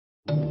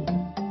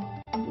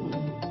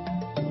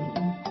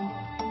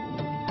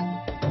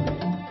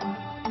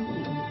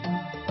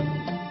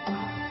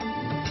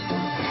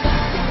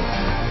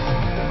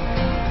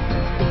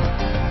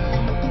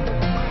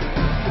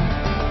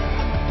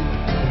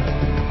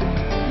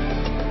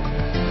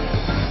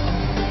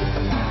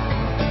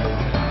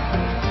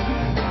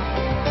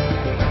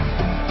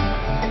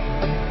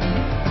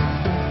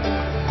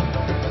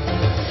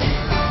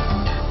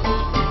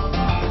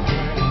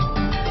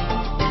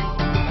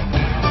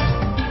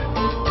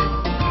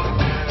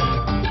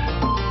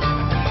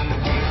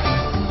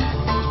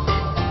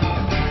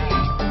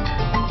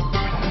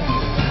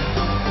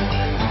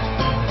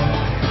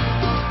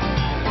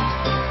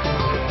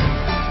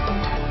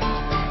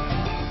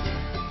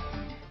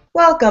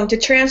Welcome to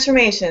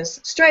Transformations,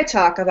 straight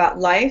talk about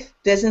life,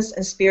 business,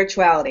 and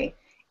spirituality.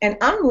 And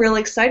I'm really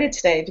excited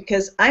today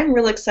because I'm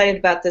really excited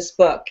about this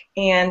book.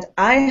 And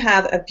I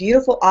have a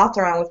beautiful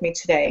author on with me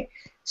today,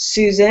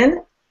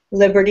 Susan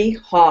Liberty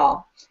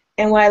Hall.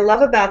 And what I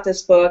love about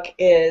this book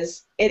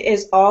is it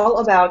is all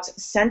about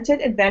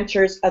scented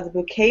adventures of the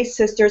Bouquet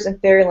sisters in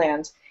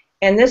Fairyland.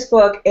 And this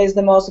book is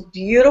the most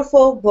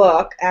beautiful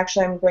book.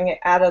 Actually, I'm going to bring it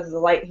out of the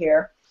light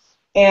here.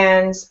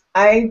 And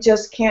I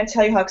just can't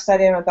tell you how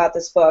excited I am about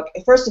this book.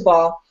 First of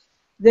all,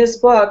 this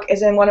book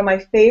is in one of my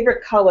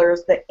favorite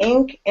colors. The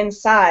ink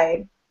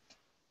inside,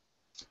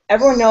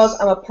 everyone knows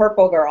I'm a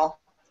purple girl.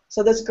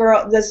 So this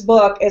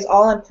book is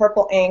all in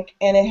purple ink,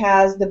 and it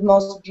has the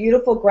most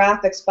beautiful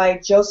graphics by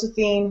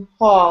Josephine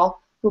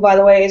Hall, who, by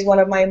the way, is one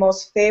of my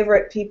most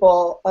favorite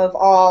people of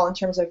all in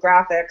terms of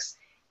graphics.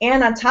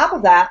 And on top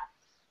of that,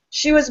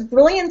 she was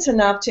brilliant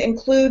enough to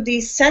include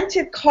these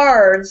scented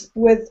cards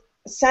with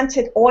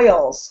scented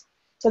oils.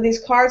 So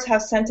these cards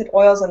have scented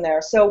oils in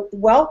there. So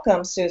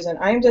welcome, Susan.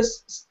 I'm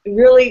just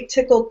really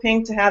tickled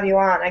pink to have you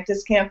on. I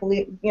just can't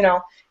believe,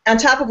 on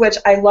top of which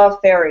I love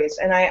fairies,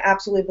 and I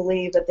absolutely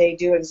believe that they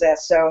do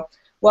exist. So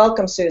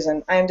welcome,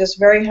 Susan. I'm just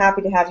very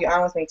happy to have you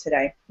on with me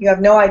today. You have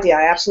no idea.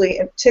 I absolutely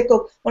am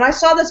tickled. When I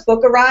saw this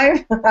book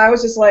arrive, I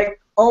was just like,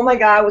 oh my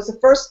God, it was the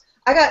first,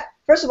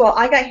 first of all,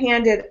 I got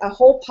handed a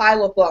whole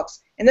pile of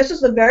books, and this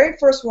was the very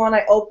first one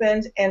I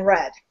opened and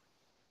read.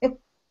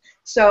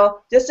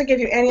 So just to give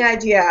you any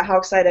idea how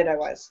excited I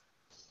was.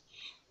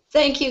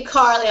 Thank you,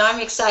 Carly. I'm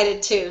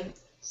excited too.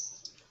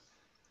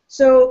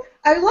 So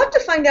I'd love to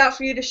find out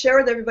for you to share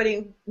with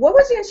everybody, what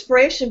was the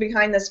inspiration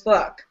behind this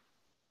book?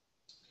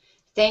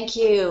 Thank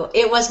you.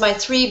 It was my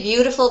three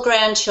beautiful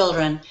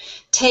grandchildren,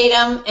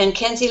 Tatum and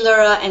Kenzie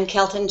Lura and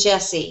Kelton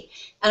Jesse.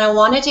 And I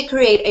wanted to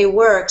create a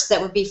works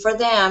that would be for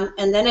them.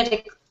 And then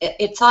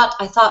I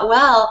thought,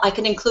 well, I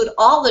can include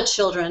all the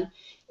children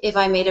if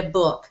I made a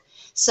book.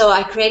 So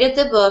I created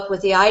the book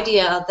with the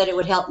idea that it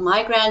would help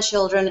my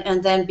grandchildren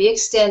and then be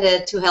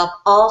extended to help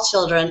all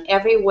children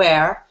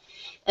everywhere.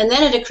 And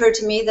then it occurred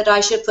to me that I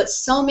should put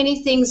so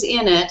many things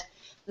in it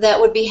that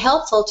would be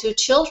helpful to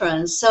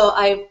children. So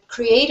I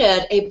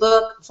created a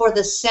book for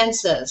the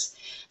senses,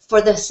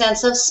 for the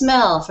sense of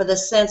smell, for the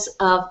sense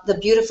of the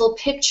beautiful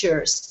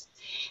pictures.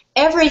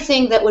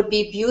 Everything that would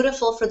be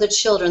beautiful for the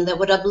children, that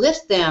would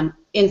uplift them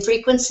in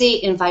frequency,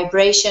 in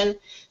vibration,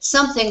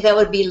 something that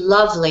would be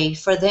lovely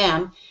for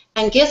them,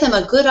 and give them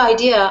a good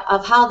idea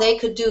of how they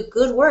could do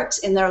good works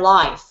in their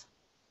life.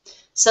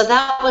 So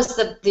that was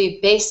the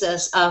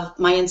basis of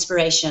my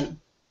inspiration.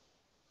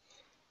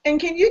 And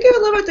can you give a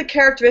little bit of the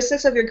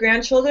characteristics of your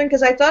grandchildren?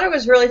 Because I thought it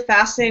was really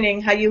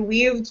fascinating how you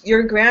weaved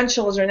your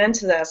grandchildren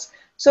into this.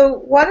 So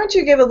why don't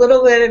you give a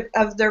little bit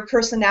of their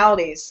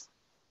personalities?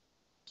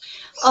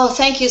 Oh,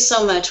 thank you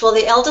so much. Well,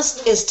 the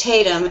eldest is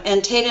Tatum,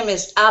 and Tatum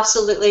is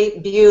absolutely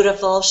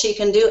beautiful. She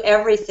can do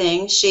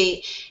everything.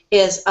 She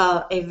is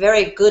a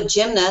very good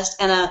gymnast,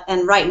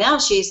 and right now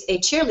she's a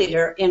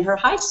cheerleader in her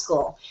high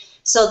school.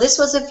 So this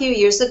was a few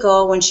years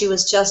ago when she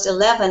was just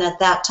 11 at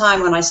that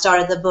time when I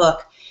started the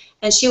book.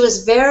 And she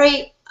was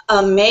very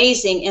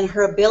amazing in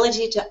her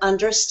ability to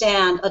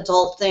understand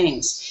adult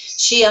things.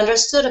 She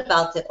understood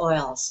about the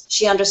oils.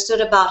 She understood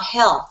about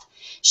health.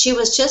 She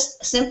was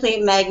just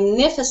simply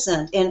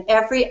magnificent in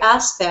every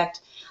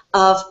aspect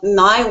of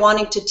my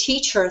wanting to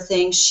teach her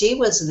things. She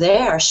was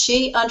there.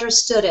 She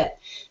understood it.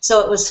 So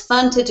it was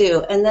fun to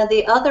do. And then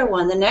the other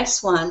one, the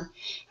next one,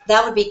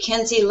 that would be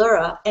Kenzie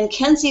Lura. And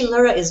Kenzie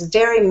Lura is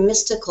very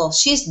mystical.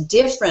 She's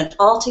different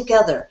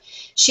altogether.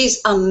 She's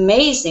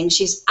amazing.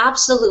 She's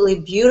absolutely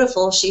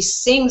beautiful. She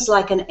sings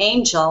like an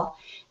angel.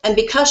 And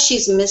because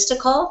she's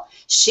mystical,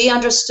 she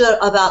understood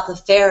about the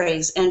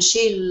fairies, and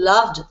she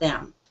loved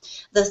them.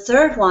 The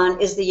third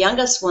one is the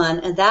youngest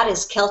one, and that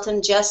is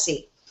Kelton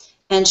Jesse.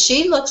 And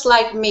she looks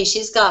like me.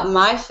 She's got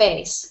my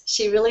face.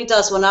 She really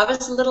does. When I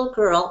was a little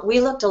girl, we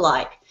looked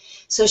alike.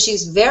 So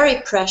she's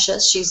very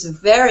precious. She's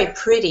very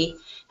pretty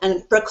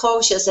and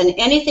precocious. And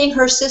anything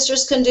her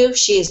sisters can do,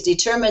 she is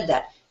determined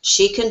that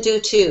she can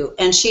do too.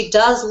 And she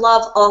does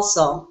love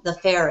also the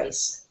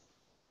fairies.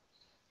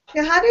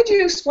 Now, how did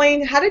you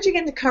get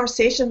into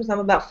conversation with them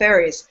about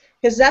fairies?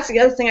 Because that's the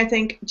other thing. I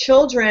think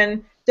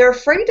children, they're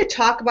afraid to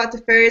talk about the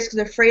fairies because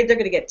they're afraid they're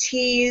going to get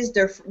teased.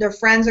 Their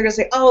friends are going to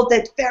say, oh,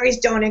 that fairies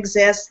don't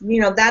exist.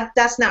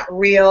 That's not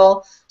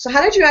real. So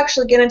how did you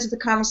actually get into the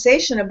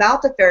conversation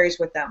about the fairies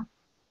with them?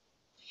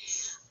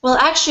 Well,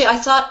 actually, I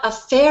thought a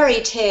fairy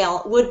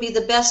tale would be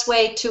the best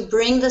way to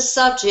bring the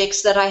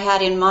subjects that I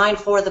had in mind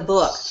for the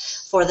book,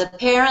 for the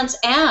parents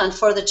and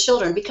for the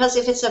children. Because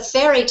if it's a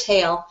fairy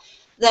tale,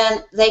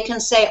 then they can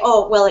say,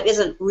 oh, well, it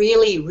isn't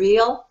really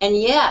real, and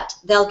yet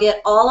they'll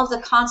get all of the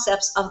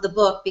concepts of the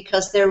book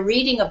because they're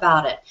reading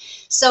about it.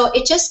 So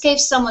it just gave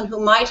someone who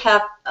might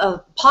have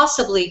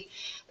possibly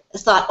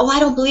thought, oh, I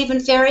don't believe in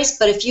fairies,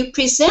 but if you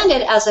present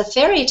it as a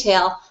fairy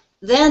tale,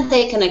 then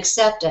they can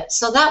accept it.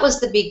 So that was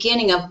the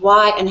beginning of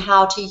why and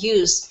how to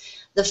use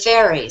the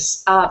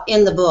fairies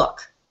in the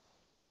book.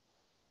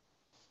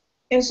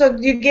 And so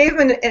you gave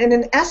them,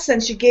 in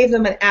essence, you gave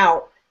them an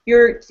out.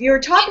 you're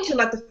talking to them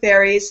about the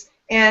fairies,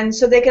 and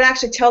so they could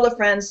actually tell the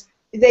friends.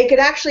 They could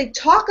actually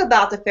talk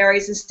about the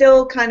fairies and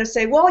still kind of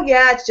say, well,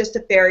 yeah, it's just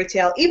a fairy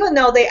tale, even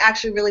though they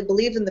actually really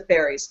believed in the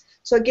fairies.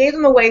 So it gave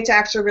them a way to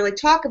actually really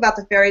talk about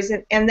the fairies,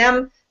 and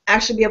them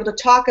actually be able to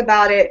talk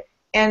about it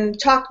and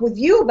talk with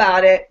you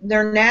about it,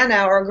 their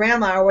nana or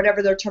grandma or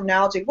whatever their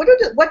terminology.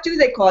 What do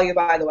they call you,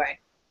 by the way?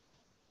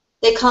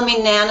 They call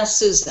me Nana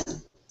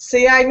Susan.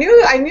 See, I knew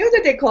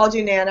that they called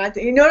you Nana.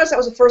 You notice that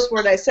was the first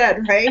word I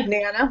said, right?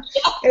 Nana.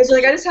 It's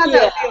like I just had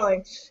that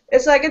feeling.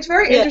 It's like it's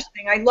very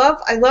interesting. I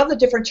love the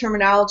different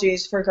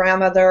terminologies for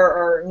grandmother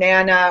or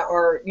Nana,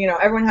 or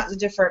everyone has a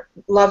different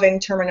loving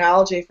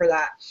terminology for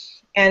that.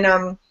 And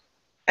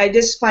I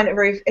just find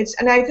it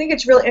and I think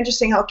it's really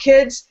interesting how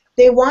kids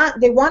they want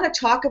to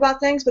talk about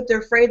things, but they're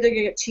afraid they're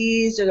going to get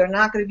teased or they're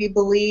not going to be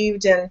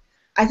believed. And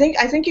I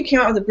think you came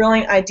up with a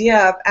brilliant idea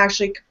of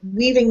actually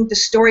weaving the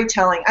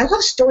storytelling. I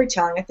love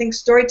storytelling. I think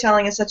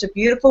storytelling is such a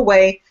beautiful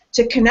way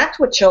to connect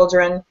with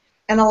children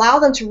and allow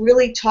them to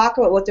really talk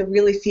about what they're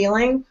really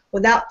feeling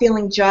without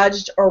feeling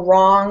judged or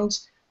wronged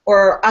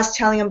or us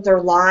telling them they're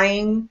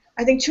lying.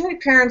 I think too many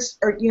parents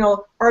are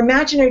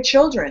imaginary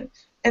children,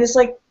 and it's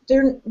like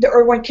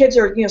or when kids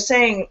are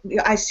saying,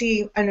 I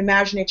see an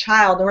imaginary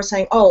child, and we're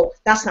saying, oh,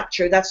 that's not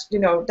true. That's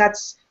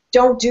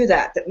don't do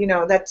that.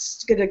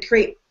 That's going to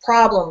create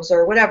problems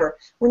or whatever.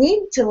 We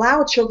need to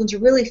allow children to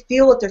really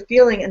feel what they're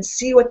feeling and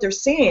see what they're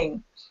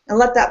seeing and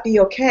let that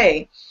be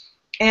okay.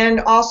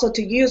 And also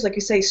to use, like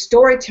you say,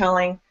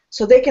 storytelling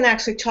so they can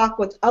actually talk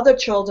with other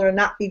children and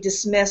not be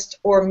dismissed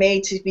or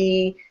made to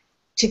be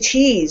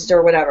teased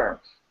or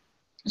whatever.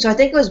 So I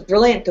think it was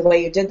brilliant the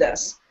way you did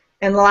this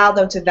and allow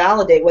them to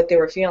validate what they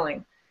were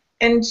feeling.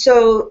 And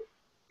so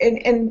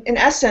in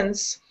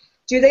essence,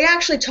 do they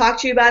actually talk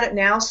to you about it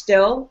now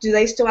still? Do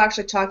they still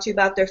actually talk to you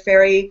about their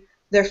fairy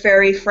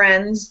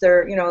friends,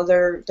 their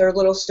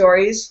little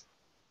stories?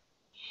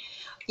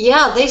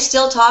 Yeah, they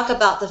still talk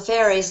about the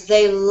fairies.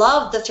 They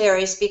love the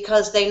fairies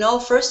because they know,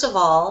 first of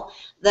all,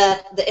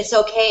 that it's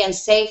okay and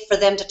safe for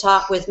them to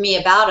talk with me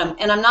about them.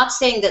 And I'm not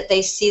saying that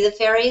they see the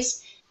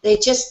fairies. They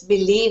just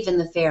believe in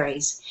the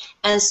fairies.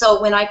 And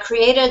so when I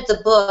created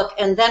the book,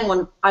 and then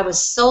when I was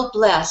so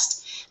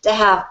blessed to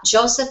have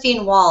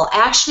Josephine Wall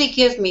actually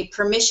give me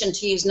permission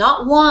to use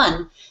not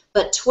one,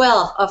 but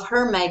 12 of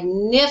her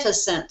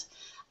magnificent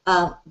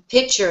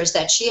pictures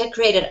that she had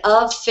created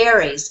of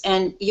fairies.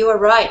 And you are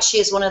right, she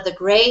is one of the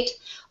great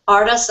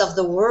artists of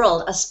the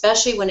world,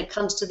 especially when it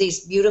comes to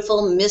these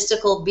beautiful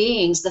mystical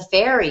beings, the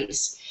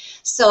fairies.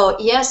 So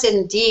yes,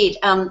 indeed,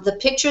 the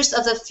pictures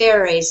of the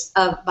fairies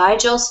by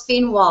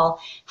Josephine Wall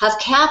have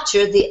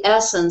captured the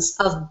essence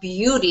of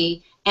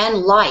beauty and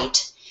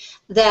light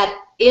that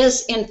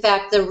is in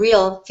fact the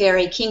real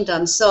fairy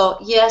kingdom. So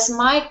yes,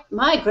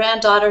 my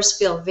granddaughters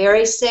feel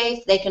very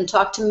safe. They can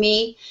talk to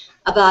me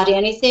about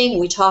anything.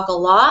 We talk a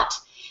lot,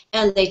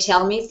 and they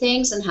tell me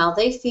things and how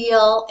they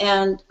feel,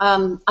 and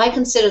I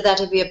consider that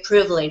to be a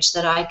privilege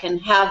that I can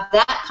have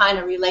that kind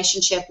of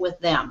relationship with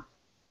them.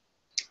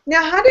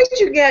 Now, how did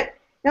you get,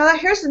 now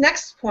here's the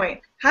next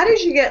point. How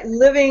did you get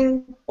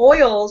living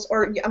oils,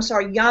 or I'm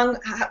sorry, young,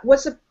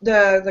 what's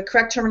the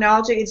correct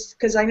terminology? It's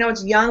because I know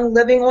it's young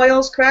living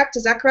oils, correct?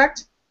 Is that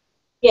correct?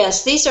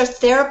 Yes, these are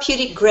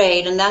therapeutic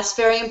grade, and that's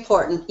very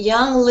important.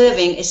 Young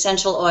living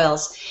essential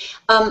oils.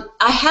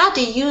 I had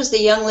to use the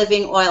Young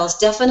Living oils,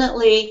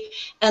 definitely,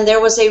 and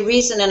there was a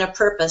reason and a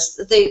purpose.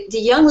 The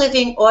Young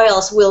Living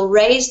oils will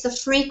raise the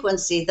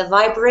frequency, the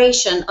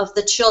vibration of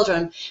the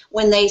children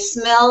when they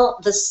smell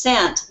the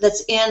scent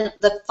that's in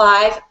the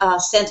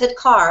 5 scented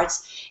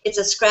cards. It's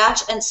a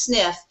scratch and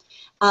sniff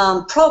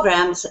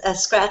program, a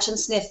scratch and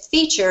sniff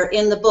feature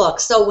in the book.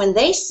 So when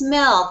they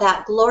smell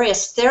that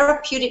glorious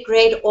therapeutic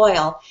grade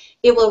oil,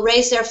 it will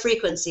raise their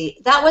frequency.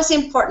 That was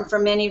important for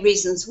many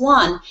reasons.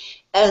 One,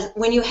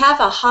 when you have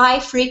a high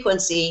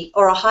frequency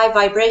or a high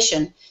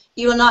vibration,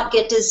 you will not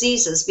get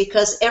diseases,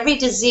 because every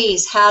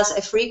disease has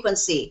a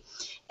frequency.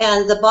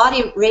 And the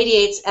body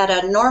radiates at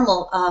a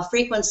normal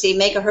frequency,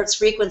 megahertz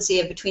frequency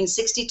of between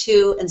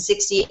 62 and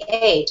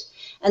 68,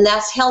 and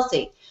that's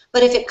healthy.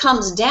 But if it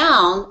comes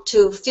down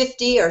to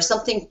 50 or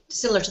something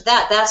similar to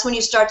that, that's when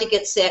you start to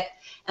get sick,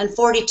 and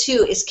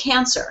 42 is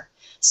cancer.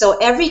 So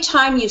every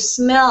time you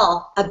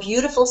smell a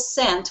beautiful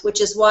scent, which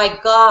is why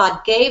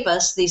God gave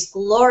us these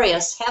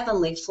glorious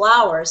heavenly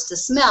flowers to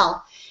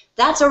smell,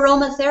 that's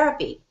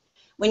aromatherapy.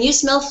 When you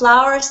smell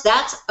flowers,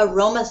 that's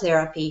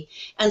aromatherapy.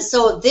 And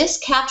so this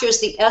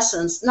captures the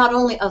essence not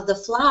only of the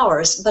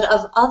flowers, but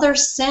of other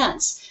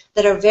scents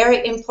that are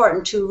very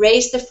important to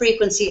raise the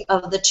frequency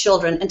of the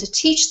children and to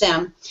teach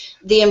them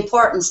the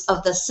importance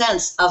of the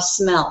sense of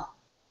smell.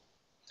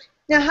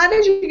 Now, how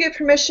did you get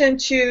permission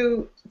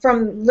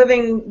from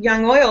Living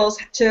Young Oils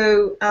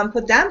to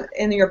put them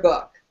in your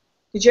book?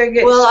 Did you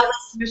get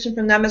permission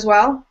from them as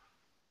well?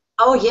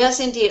 Oh, yes,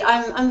 indeed.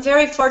 I'm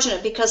very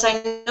fortunate because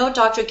I know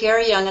Dr.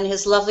 Gary Young and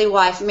his lovely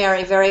wife,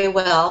 Mary, very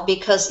well,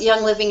 because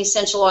Young Living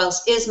Essential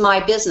Oils is my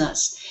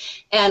business.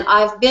 And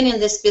I've been in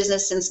this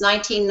business since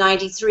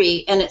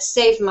 1993, and it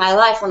saved my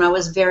life when I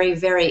was very,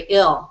 very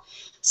ill.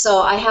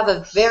 So I have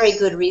a very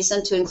good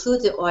reason to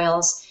include the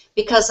oils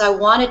because I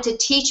wanted to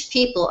teach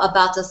people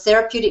about the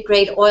therapeutic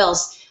grade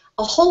oils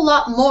a whole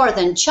lot more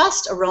than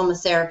just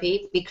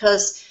aromatherapy,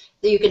 because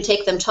you can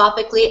take them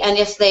topically, and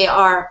if they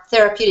are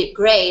therapeutic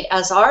grade,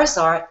 as ours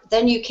are,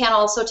 then you can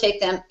also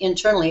take them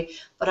internally.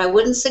 But I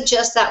wouldn't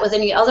suggest that with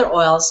any other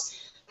oils,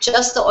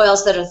 just the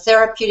oils that are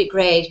therapeutic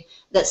grade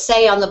that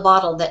say on the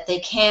bottle that they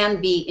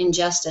can be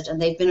ingested,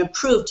 and they've been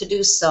approved to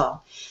do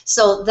so.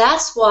 So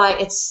that's why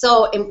it's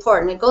so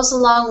important. It goes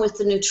along with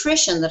the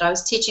nutrition that I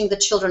was teaching the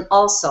children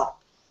also.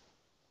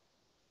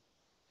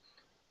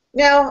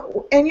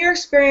 Now, in your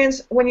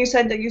experience, when you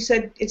said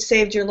it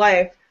saved your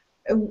life,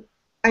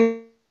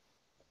 I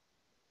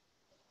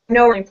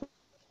know it's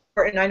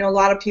important. I know a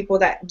lot of people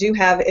that do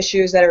have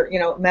issues that are,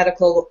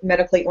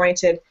 medically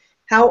oriented.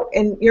 How,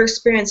 in your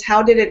experience,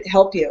 how did it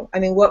help you? I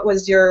mean,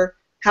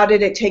 how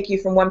did it take you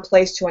from one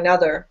place to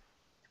another?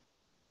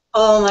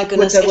 Oh my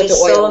goodness, with the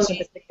oils in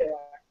particular.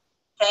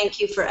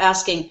 Thank you for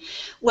asking.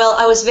 Well,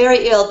 I was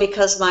very ill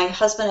because my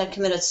husband had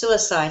committed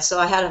suicide, so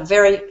I had a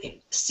very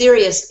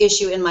serious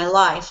issue in my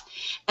life.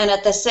 And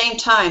at the same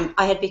time,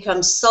 I had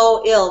become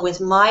so ill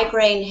with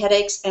migraine,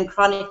 headaches, and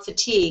chronic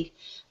fatigue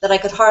that I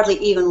could hardly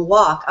even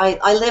walk.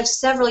 I lived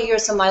several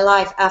years of my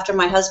life after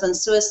my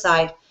husband's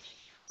suicide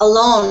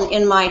alone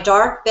in my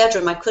dark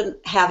bedroom. I couldn't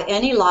have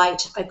any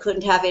light, I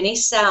couldn't have any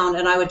sound,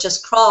 and I would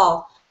just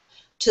crawl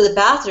to the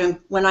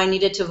bathroom when I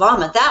needed to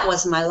vomit. That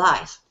was my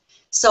life.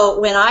 So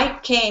when I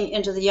came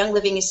into the Young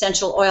Living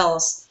Essential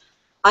Oils,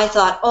 I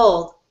thought,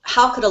 oh,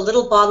 how could a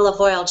little bottle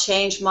of oil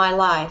change my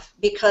life?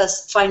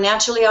 Because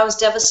financially I was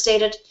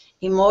devastated,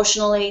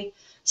 emotionally,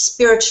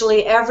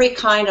 spiritually, every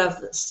kind of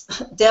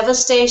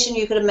devastation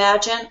you could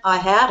imagine, I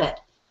had it.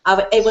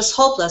 It was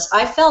hopeless.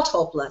 I felt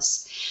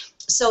hopeless.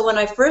 So when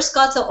I first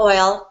got the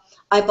oil,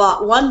 I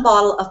bought one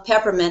bottle of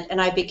peppermint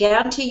and I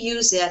began to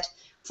use it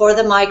for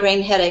the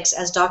migraine headaches,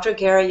 as Dr.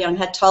 Gary Young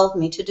had told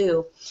me to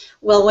do.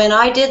 Well, when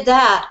I did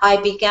that, I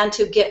began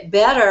to get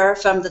better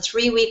from the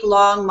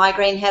 3-week-long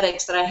migraine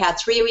headaches that I had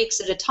 3 weeks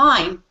at a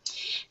time,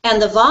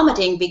 and the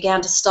vomiting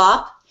began to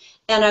stop,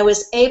 and I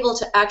was able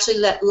to actually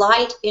let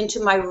light into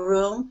my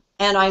room,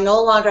 and I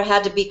no longer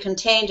had to be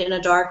contained in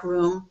a dark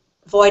room,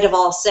 void of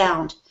all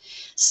sound.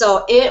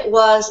 So it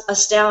was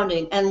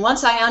astounding, and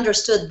once I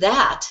understood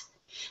that,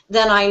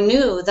 then I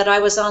knew that I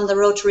was on the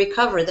road to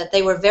recovery, that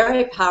they were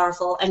very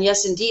powerful, and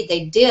yes, indeed,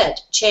 they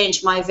did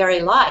change my very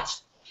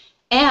life.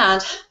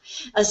 And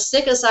as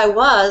sick as I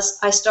was,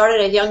 I started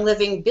a Young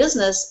Living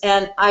business,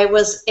 and I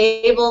was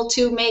able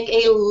to make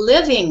a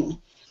living.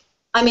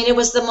 I mean, it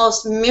was the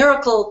most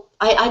miracle.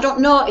 I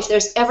don't know if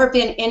there's ever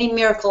been any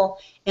miracle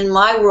in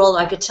my world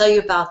I could tell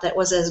you about that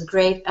was as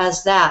great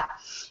as that.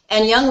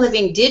 And Young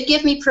Living did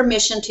give me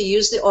permission to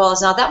use the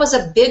oils. Now, that was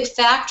a big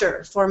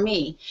factor for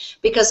me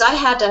because I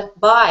had to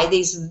buy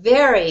these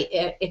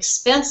very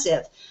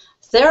expensive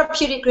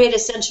therapeutic grade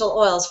essential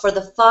oils for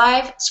the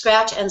 5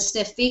 scratch and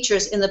sniff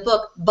features in the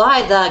book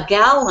by the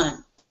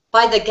gallon.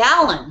 By the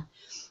gallon.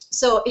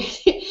 So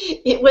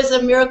it was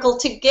a miracle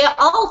to get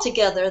all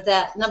together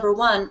that, number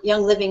one,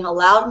 Young Living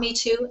allowed me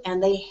to,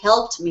 and they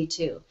helped me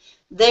to.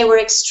 They were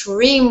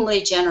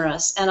extremely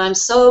generous, and I'm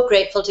so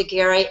grateful to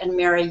Gary and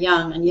Mary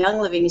Young and Young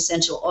Living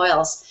Essential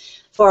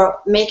Oils for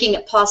making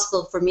it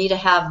possible for me to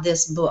have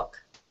this book.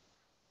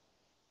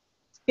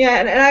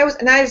 Yeah,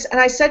 and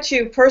I said to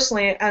you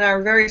personally on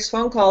our various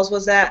phone calls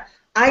was that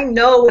I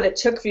know what it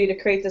took for you to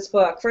create this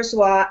book. First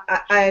of all,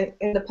 I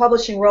in the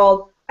publishing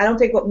world, I don't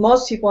think what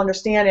most people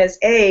understand is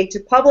to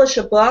publish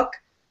a book,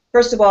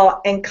 first of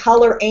all, in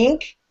color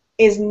ink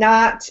is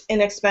not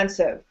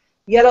inexpensive.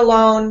 Yet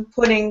alone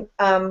putting,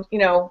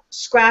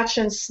 scratch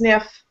and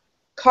sniff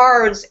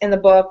cards in the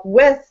book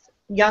with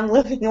Young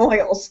Living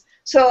oils.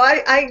 So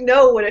I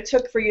know what it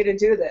took for you to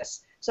do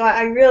this. So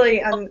I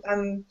really,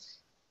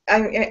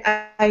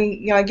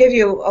 I give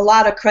you a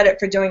lot of credit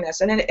for doing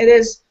this. And it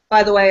is,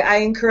 by the way, I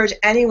encourage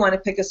anyone to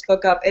pick this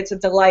book up. It's a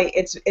delight.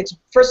 It's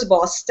first of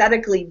all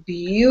aesthetically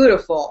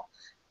beautiful,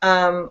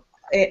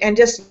 and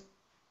just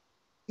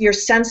your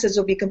senses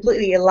will be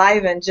completely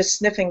enlivened just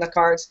sniffing the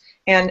cards.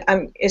 And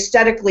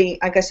aesthetically,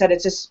 like I said,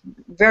 it's just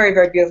very,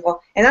 very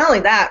beautiful. And not only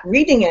that,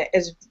 reading it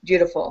is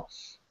beautiful.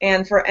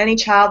 And for any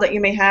child that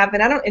you may have,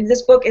 and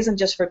this book isn't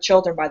just for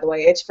children, by the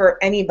way. It's for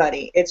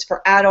anybody. It's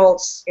for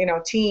adults,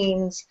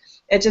 teens.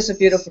 It's just a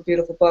beautiful,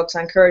 beautiful book. So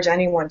I encourage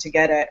anyone to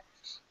get it.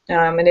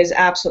 It is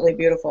absolutely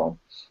beautiful.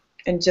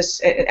 And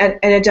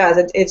it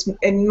does. It's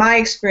in my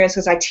experience,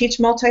 because I teach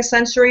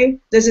multisensory,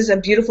 this is a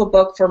beautiful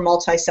book for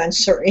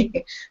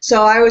multisensory.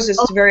 So I was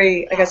just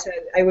very, like I said,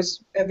 it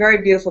was a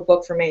very beautiful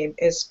book for me,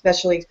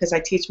 especially because I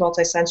teach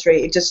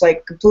multisensory. It just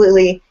like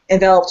completely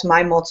enveloped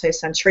my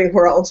multisensory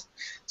world.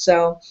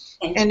 So,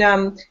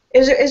 and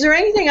is there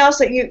anything else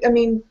that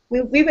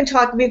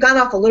we've gone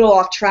off a little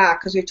off track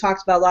because we've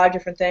talked about a lot of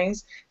different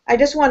things. I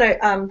just want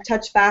to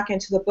touch back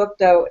into the book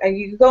though, and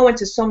you go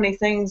into so many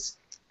things.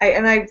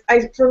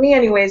 For me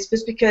anyways,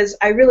 just because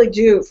I really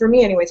do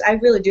believe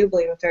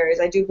in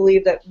fairies. I do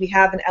believe that we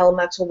have an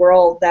elemental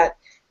world that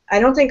I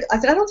don't think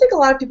a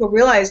lot of people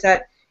realize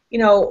that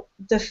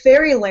the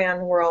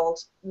Fairyland world,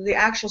 the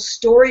actual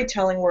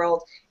storytelling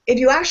world, if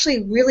you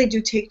actually really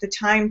do take the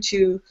time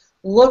to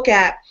look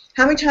at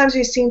how many times have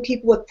you seen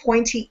people with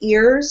pointy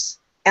ears,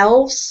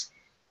 elves,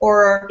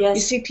 or you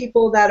Yes. see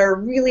people that are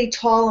really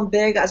tall and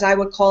big, as I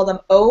would call them,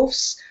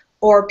 oafs,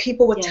 or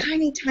people with Yes.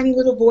 tiny, tiny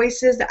little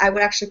voices that I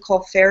would actually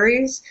call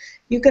fairies.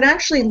 You can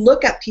actually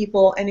look at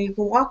people and you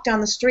can walk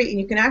down the street and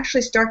you can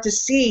actually start to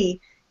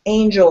see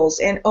angels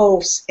and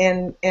oafs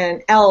and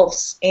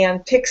elves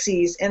and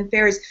pixies and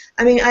fairies.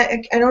 I mean,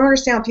 I don't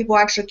understand how people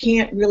actually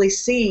can't really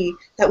see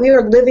that we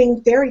are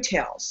living fairy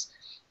tales.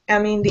 I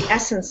mean, the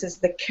essences,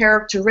 the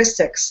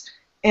characteristics,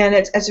 and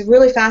it's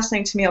really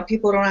fascinating to me how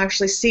people don't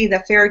actually see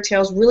that fairy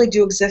tales really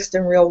do exist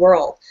in real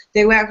world.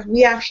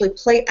 We actually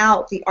play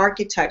out the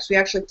archetypes. We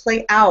actually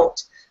play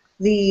out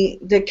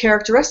the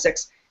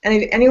characteristics. And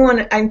if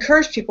anyone, I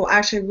encourage people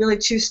actually really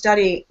to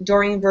study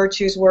Doreen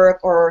Virtue's work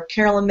or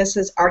Carolyn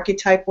Miss's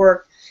archetype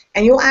work,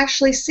 and you'll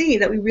actually see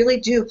that we really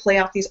do play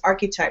out these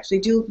archetypes. We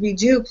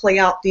do play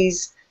out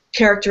these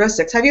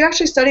characteristics. Have you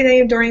actually studied any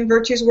of Doreen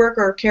Virtue's work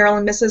or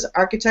Carolyn Miss's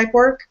archetype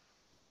work?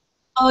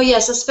 Oh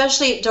yes,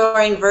 especially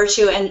Doreen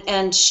Virtue,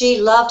 and she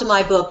loved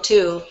my book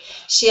too.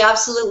 She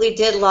absolutely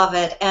did love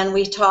it, and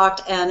we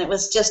talked, and it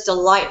was just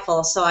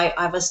delightful. So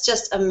I was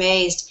just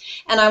amazed,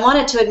 and I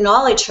wanted to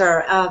acknowledge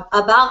her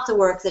about the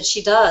work that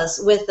she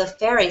does with the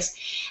fairies.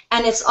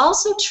 And it's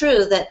also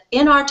true that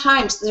in our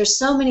times, there's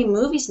so many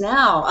movies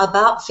now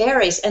about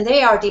fairies, and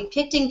they are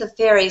depicting the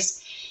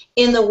fairies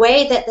in the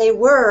way that they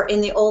were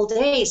in the old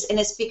days, and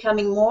it's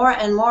becoming more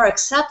and more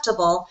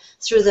acceptable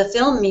through the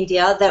film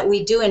media that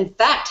we do in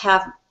fact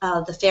have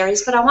the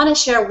fairies. But I want to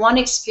share one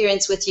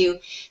experience with you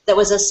that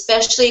was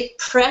especially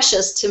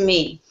precious to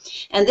me.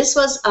 And this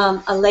was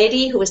a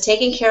lady who was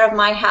taking care of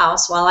my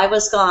house while I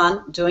was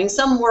gone doing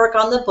some work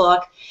on the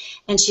book,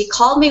 and she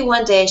called me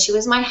one day. She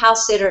was my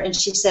house sitter, and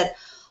she said,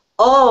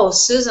 "Oh,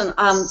 Susan,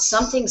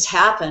 something's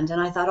happened."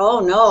 And I thought, "Oh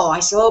no." I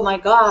said, "Oh my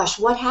gosh,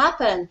 what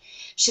happened?"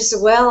 She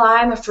said, "Well,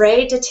 I'm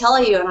afraid to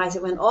tell you." And I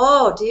said,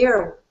 "Oh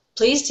dear,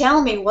 please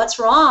tell me, what's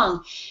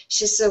wrong?"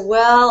 She said,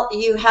 "Well,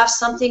 you have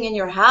something in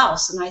your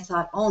house." And I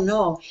thought, "Oh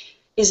no,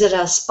 is it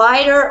a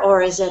spider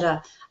or is it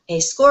a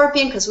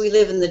scorpion, because we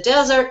live in the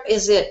desert?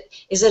 Is it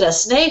a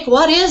snake?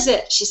 What is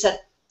it?" She said,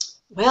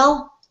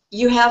 "Well,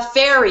 you have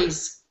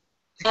fairies."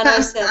 And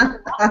I said,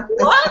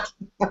 "What?"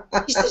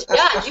 She said,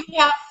 "Yeah, you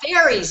have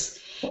fairies."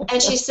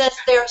 And she says,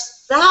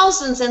 "There's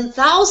thousands and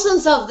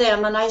thousands of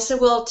them." And I said,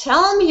 "Well,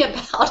 tell me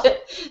about it."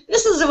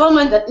 This is a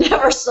woman that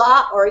never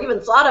saw or even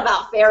thought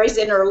about fairies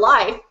in her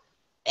life,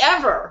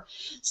 ever.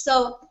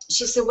 So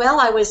she said, "Well,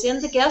 I was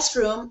in the guest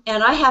room,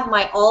 and I have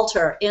my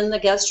altar in the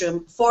guest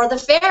room for the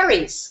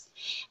fairies."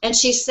 And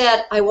she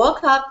said, "I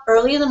woke up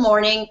early in the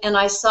morning, and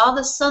I saw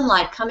the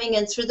sunlight coming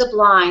in through the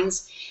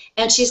blinds.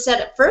 And she said,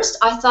 at first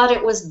I thought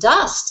it was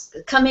dust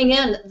coming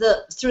in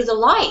through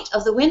the light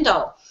of the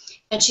window."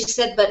 And she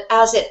said, "But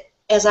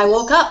as I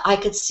woke up, I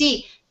could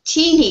see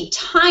teeny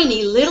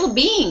tiny little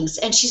beings."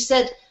 And she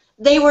said,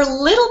 "They were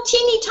little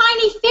teeny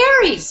tiny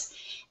fairies."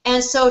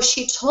 And so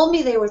she told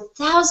me there were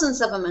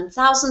thousands of them, and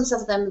thousands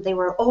of them. They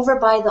were over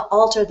by the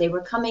altar. They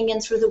were coming in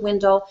through the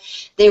window.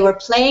 They were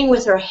playing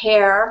with her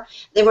hair.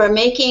 They were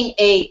making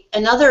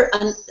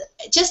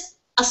just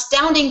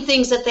astounding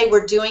things that they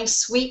were doing,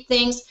 sweet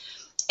things.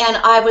 And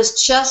I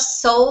was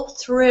just so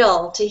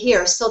thrilled to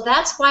hear. So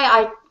that's why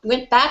I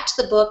went back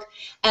to the book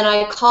and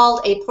I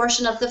called a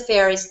portion of the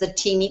fairies the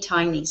Teeny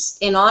Tinies,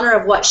 in honor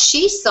of what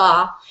she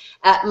saw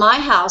at my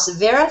house,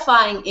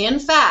 verifying, in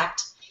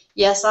fact,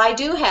 yes, I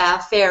do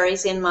have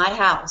fairies in my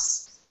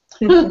house.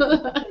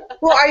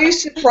 Well, are you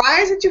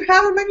surprised that you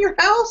have them in your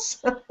house?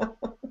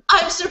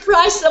 I'm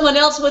surprised someone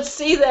else would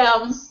see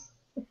them.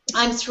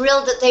 I'm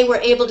thrilled that they were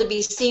able to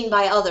be seen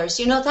by others.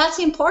 You know, that's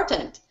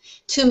important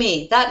to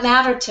me. That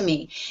mattered to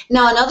me.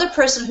 Now, another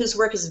person whose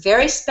work is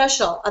very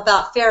special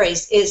about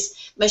fairies is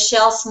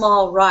Michelle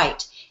Small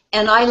Wright.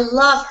 And I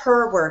love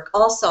her work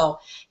also,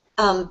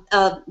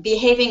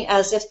 Behaving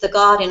as If the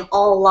God in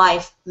All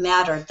Life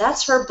Mattered.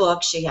 That's her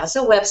book. She has a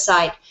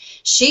website.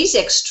 She's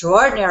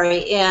extraordinary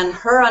in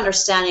her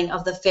understanding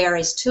of the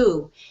fairies,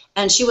 too.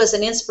 And she was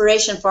an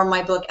inspiration for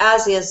my book,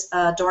 as is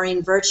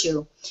Doreen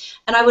Virtue.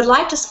 And I would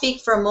like to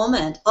speak for a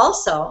moment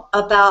also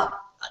about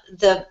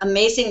the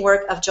amazing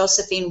work of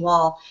Josephine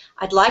Wall.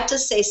 I'd like to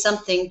say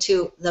something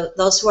to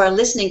those who are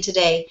listening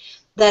today,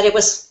 that it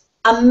was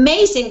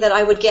amazing that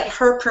I would get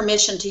her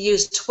permission to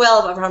use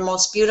 12 of her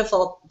most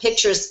beautiful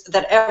pictures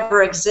that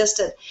ever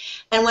existed.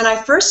 And when I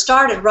first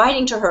started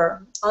writing to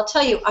her, I'll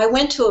tell you, I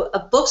went to a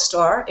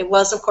bookstore. It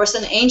was, of course,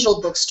 an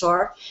angel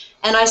bookstore,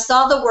 and I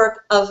saw the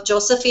work of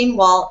Josephine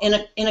Wall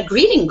in a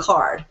greeting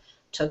card.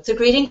 Took the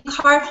greeting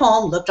card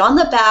home, looked on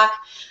the back,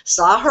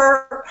 saw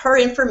her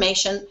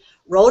information,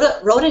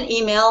 wrote an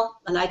email,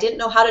 and I didn't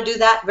know how to do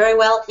that very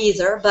well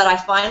either, but I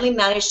finally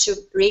managed to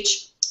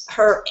reach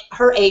her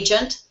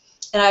agent,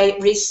 and I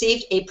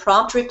received a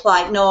prompt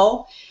reply: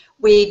 "No,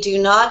 we do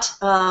not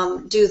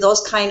do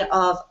those kind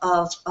of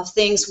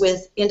things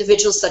with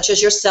individuals such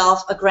as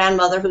yourself, a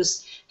grandmother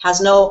who's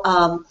has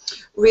no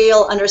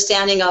real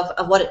understanding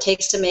of what it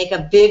takes to make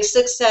a big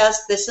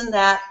success, this and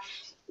that.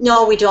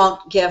 No, we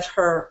don't give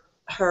her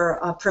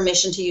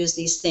permission to use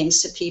these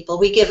things to people.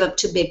 We give them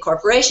to big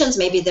corporations.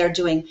 Maybe they're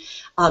doing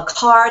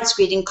cards,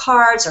 greeting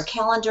cards or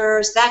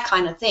calendars, that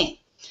kind of thing.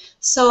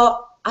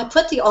 So I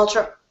put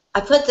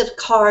the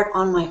card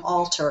on my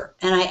altar,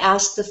 and I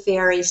asked the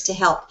fairies to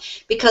help,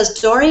 because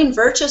Doreen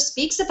Virtue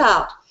speaks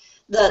about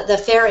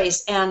the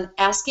fairies and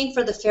asking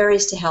for the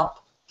fairies to help.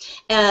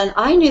 And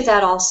I knew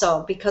that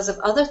also because of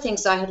other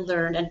things I had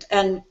learned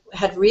and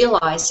had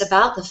realized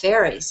about the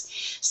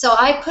fairies. So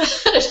I put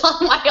it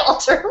on my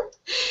altar,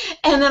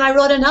 and then I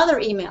wrote another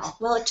email.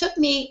 Well, it took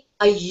me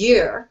a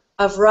year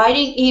of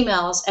writing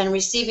emails and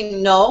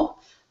receiving no,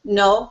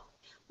 no,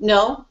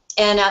 no.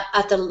 And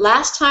at the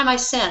last time I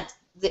sent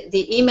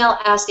the email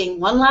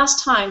asking one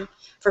last time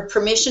for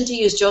permission to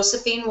use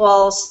Josephine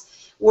Wall's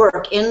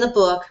work in the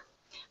book,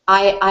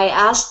 I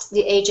asked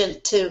the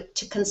agent to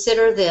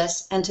consider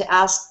this, and to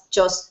ask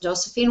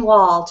Josephine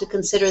Wall to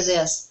consider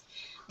this,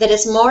 that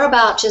it's more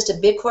about just a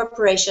big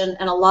corporation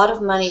and a lot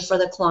of money for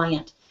the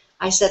client.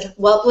 I said,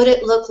 what would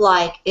it look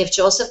like if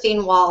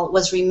Josephine Wall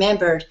was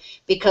remembered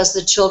because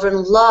the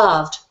children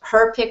loved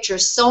her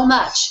pictures so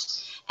much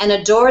and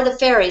adore the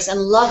fairies and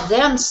love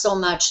them so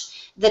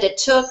much that it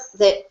took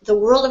the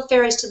world of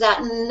fairies to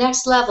that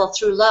next level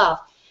through love.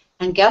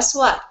 And guess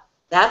what?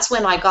 That's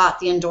when I got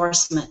the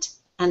endorsement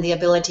and the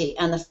ability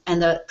and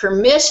the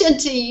permission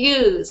to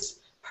use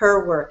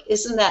her work.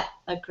 Isn't that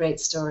a great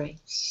story?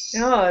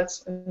 Oh,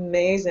 it's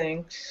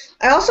amazing.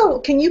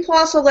 Can you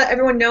also let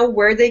everyone know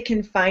where they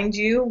can find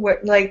you?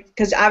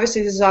 Because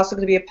obviously this is also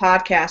going to be a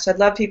podcast. So I'd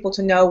love people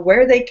to know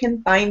where they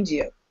can find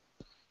you.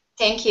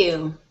 Thank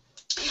you.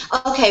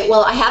 Okay,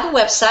 well, I have a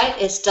website.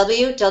 It's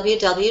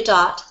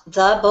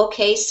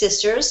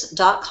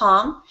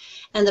www.thebouquetsisters.com,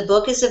 and the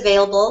book is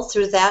available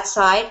through that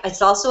site.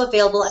 It's also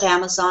available at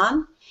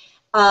Amazon.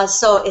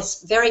 So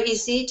it's very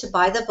easy to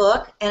buy the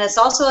book, and it's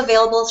also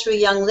available through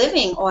Young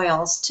Living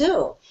Oils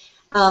too.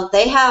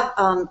 They have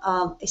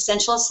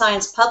Essential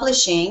Science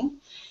Publishing,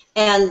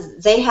 and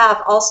they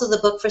have also the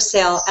book for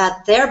sale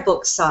at their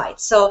book site.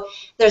 So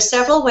there's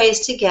several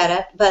ways to get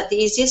it, but the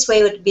easiest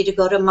way would be to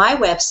go to my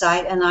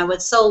website, and I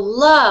would so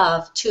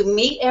love to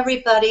meet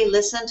everybody,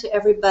 listen to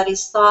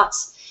everybody's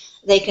thoughts.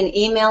 They can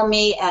email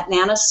me at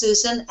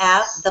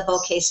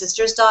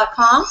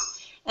nanasusan@thebouquetsisters.com.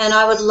 And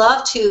I would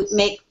love to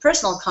make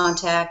personal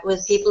contact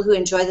with people who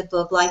enjoy the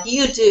book like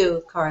you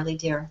do, Carly,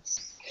 dear.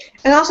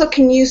 And also,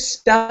 can you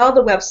spell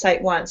the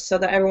website once so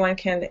that everyone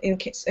can, in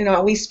case,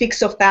 we speak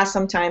so fast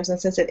sometimes, and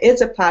since it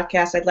is a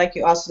podcast, I'd like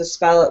you also to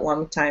spell it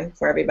one time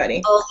for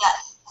everybody. Oh,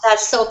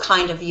 that's so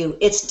kind of you.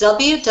 It's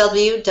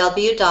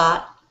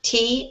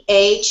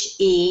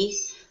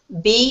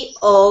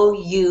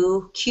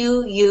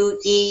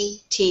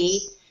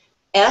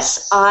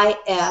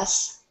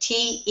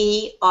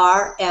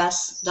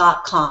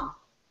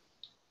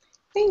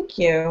Thank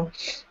you.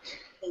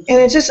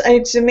 And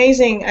it's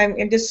amazing.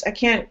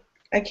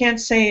 I can't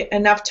say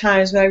enough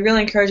times, but I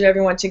really encourage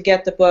everyone to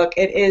get the book.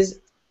 It is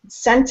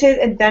Scented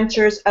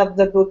Adventures of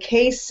the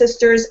Bouquet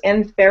Sisters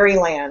in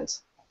Fairyland.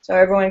 So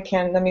everyone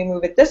can, let me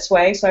move it this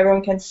way so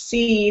everyone can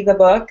see the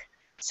book,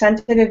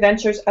 Scented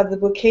Adventures of the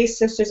Bouquet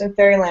Sisters in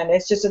Fairyland.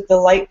 It's just a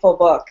delightful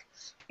book.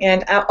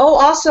 And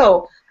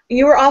also,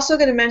 you were also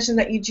going to mention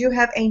that you do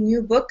have a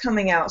new book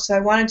coming out, so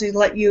I wanted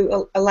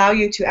to allow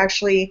you to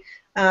actually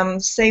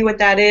say what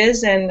that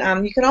is,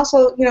 and you can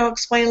also,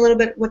 explain a little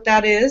bit what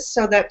that is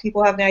so that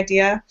people have an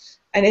idea.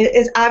 And it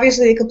is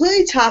obviously a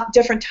completely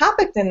different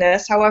topic than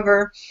this.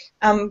 However,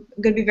 I'm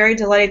going to be very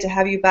delighted to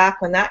have you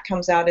back when that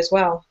comes out as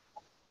well.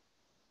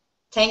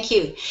 Thank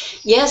you.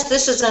 Yes,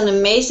 this is an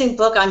amazing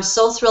book. I'm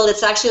so thrilled.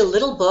 It's actually a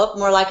little book,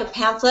 more like a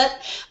pamphlet,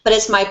 but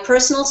it's my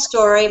personal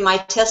story, my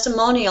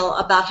testimonial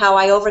about how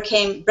I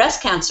overcame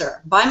breast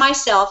cancer by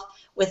myself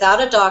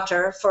without a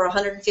doctor for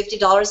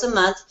 $150 a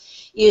month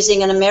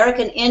using an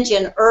American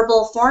Indian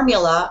herbal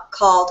formula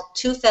called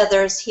Two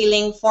Feathers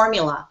Healing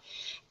Formula.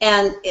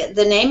 And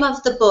the name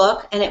of the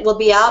book, and it will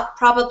be out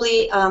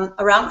probably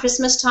around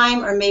Christmas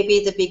time or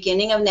maybe the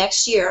beginning of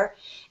next year,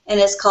 and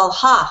it's called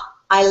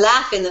I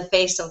Laugh in the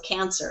Face of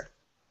Cancer.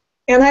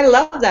 And I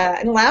love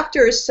that. And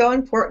laughter is so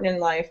important in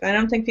life. I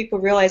don't think people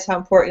realize how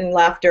important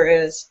laughter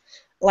is.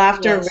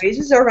 Laughter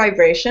raises our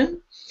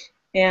vibration.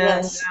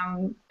 And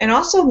and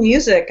also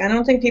music. I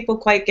don't think people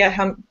quite get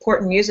how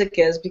important music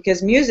is,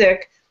 because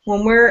music,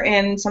 when we're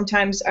in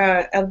sometimes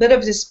a bit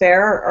of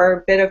despair or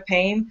a bit of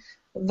pain,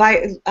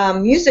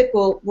 music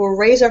will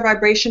raise our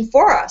vibration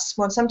for us.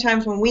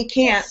 Sometimes when we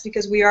can't,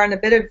 because we are in a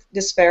bit of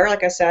despair,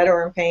 like I said,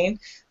 or in pain,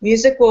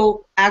 music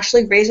will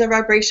actually raise our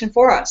vibration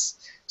for us.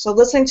 So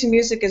listening to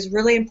music is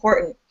really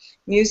important.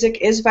 Music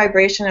is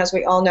vibration, as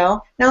we all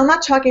know. Now, I'm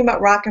not talking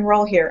about rock and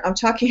roll here. I'm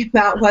talking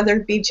about whether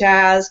it be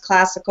jazz,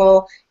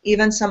 classical,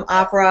 even some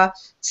opera,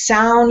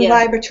 sound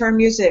vibratory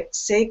music,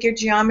 sacred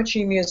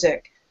geometry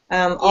music.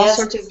 All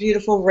sorts of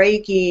beautiful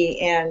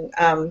Reiki and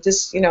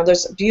there's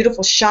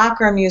beautiful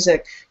chakra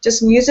music,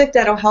 just music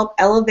that'll help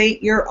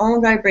elevate your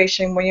own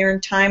vibration when you're in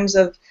times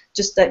of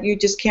just that you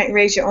just can't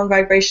raise your own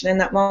vibration in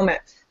that moment.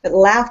 But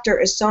laughter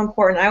is so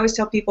important. I always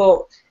tell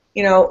people,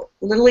 you know,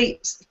 literally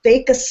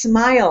fake a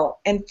smile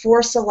and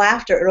force a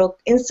laughter. It'll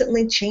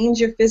instantly change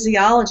your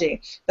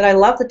physiology. But I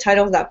love the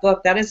title of that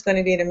book. That is going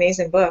to be an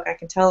amazing book. I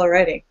can tell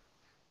already.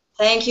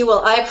 Thank you.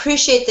 Well, I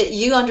appreciate that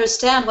you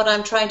understand what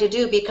I'm trying to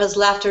do, because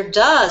laughter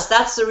does.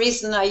 That's the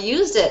reason I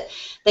used it.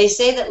 They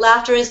say that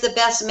laughter is the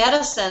best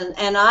medicine,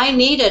 and I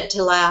needed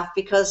to laugh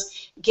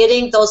because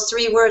getting those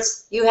 3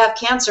 words, "you have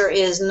cancer,"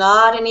 is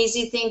not an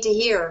easy thing to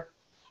hear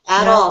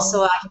at No, all.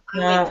 So I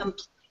went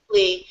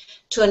completely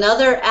to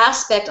another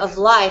aspect of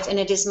life, and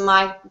it is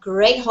my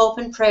great hope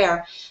and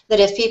prayer that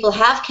if people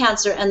have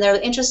cancer and they're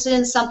interested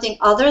in something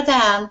other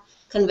than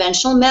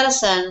conventional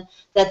medicine,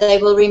 that they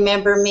will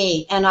remember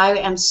me. And I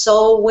am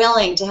so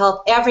willing to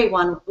help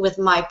everyone with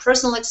my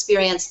personal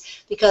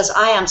experience, because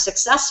I am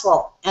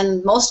successful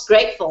and most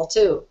grateful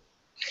too.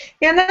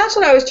 Yeah, and that's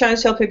what I was trying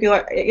to tell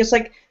people. It's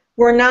like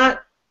we're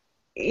not,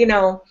 you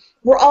know,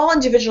 we're all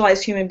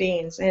individualized human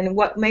beings, and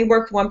what may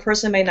work for one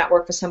person may not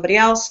work for somebody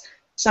else.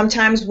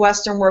 Sometimes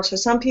Western works for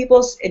some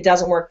people. It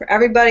doesn't work for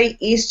everybody.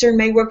 Eastern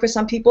may work for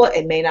some people.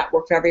 It may not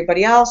work for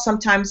everybody else.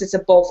 Sometimes it's a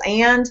both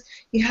and.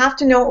 You have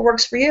to know what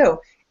works for you.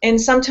 And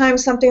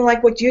sometimes something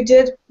like what you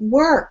did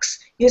works.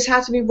 You just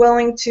have to be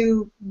willing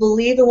to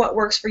believe in what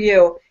works for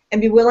you and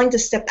be willing to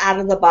step out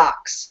of the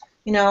box.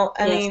 You know,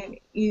 I mean,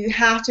 you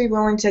have to be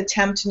willing to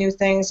attempt new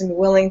things and be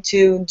willing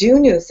to do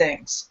new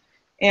things.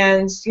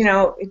 And, you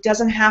know, it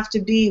doesn't have to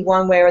be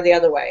one way or the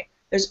other way.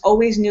 There's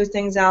always new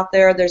things out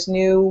there. There's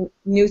new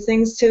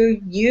things to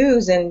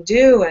use and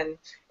do and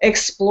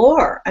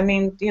explore. I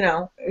mean, you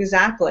know,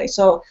 exactly.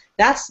 So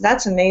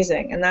that's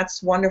amazing, and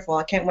that's wonderful.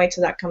 I can't wait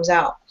till that comes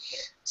out.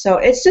 So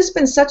it's just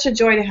been such a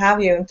joy to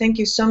have you, and thank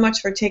you so much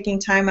for taking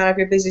time out of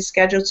your busy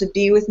schedule to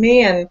be with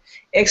me and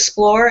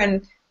explore.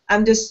 And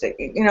I'm just,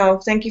 you know,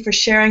 thank you for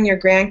sharing your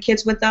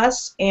grandkids with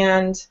us,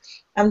 and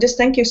just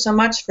thank you so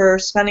much for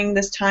spending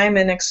this time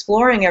and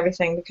exploring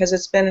everything, because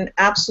it's been an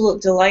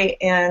absolute delight,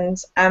 and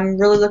I'm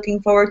really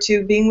looking forward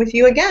to being with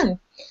you again.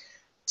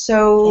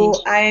 So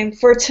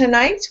for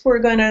tonight, we're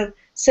going to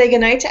say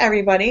goodnight to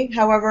everybody.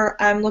 However,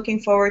 I'm looking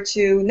forward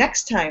to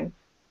next time.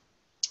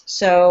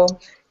 So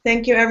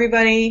thank you,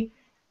 everybody.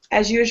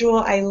 As usual,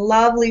 I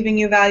love leaving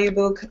you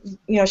valuable,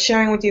 you know,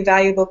 sharing with you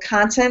valuable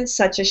content,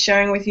 such as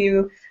sharing with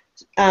you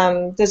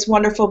this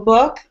wonderful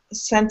book,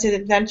 Scented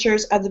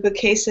Adventures of the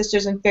Bouquet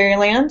Sisters in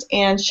Fairyland,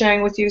 and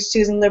sharing with you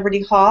Susan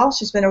Liberty Hall.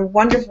 She's been a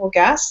wonderful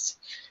guest.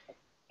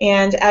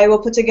 And I will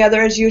put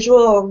together, as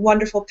usual, a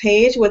wonderful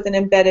page with an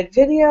embedded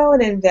video,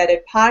 an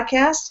embedded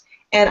podcast.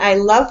 And I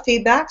love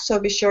feedback, so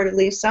be sure to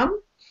leave some.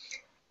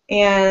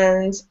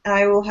 And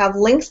I will have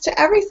links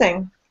to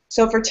everything.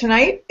 So for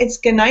tonight, it's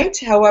good night.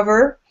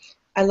 However,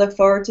 I look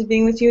forward to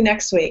being with you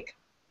next week.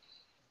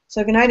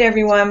 So good night,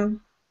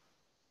 everyone.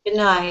 Good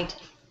night.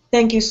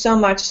 Thank you so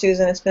much,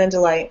 Susan. It's been a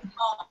delight.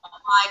 Oh,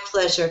 my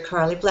pleasure,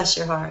 Carly. Bless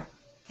your heart.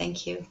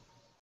 Thank you.